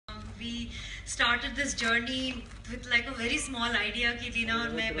we started this journey with like a very small idea कि लीना और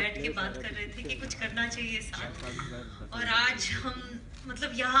मैं बैठ के बात कर रहे थे कि कुछ करना चाहिए साथ, और आज हम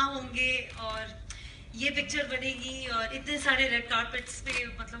मतलब यहाँ होंगे और ये पिक्चर बनेगी और इतने सारे रेड कार्पेट्स पे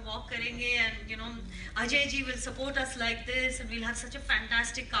मतलब वॉक करेंगे, and you know Ajay ji will support us like this, and we'll have such a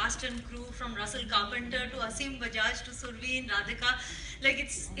fantastic cast and crew from Russell carpenter to Asim Bajaj to Surveen Radhika, like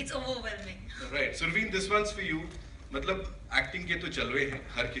it's overwhelming. Right, Surveen, this once for you. मतलब acting के तो जलवे हैं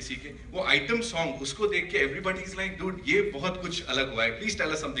हर किसी के, वो item song उसको देख के एवरीबॉडी इज लाइक डूड ये बहुत कुछ अलग हुआ है, please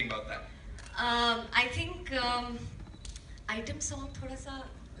tell us something about that. I think item song थोड़ा सा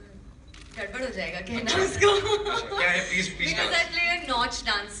गड़बड़ हो जाएगा कहना उसको, क्या है, please please, because I play a notch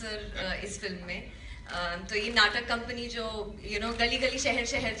dancer इस फिल्म में। तो ये नाटक कंपनी जो यू नो गली गली शहर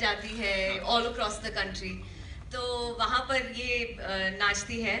शहर जाती है ऑल अक्रॉस द कंट्री, तो वहाँ पर ये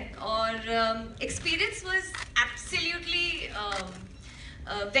नाचती है, और experience was absolutely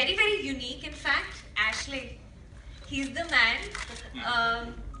very very unique. In fact Ashley, he is the man,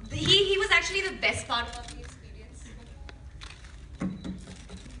 he was actually the best part of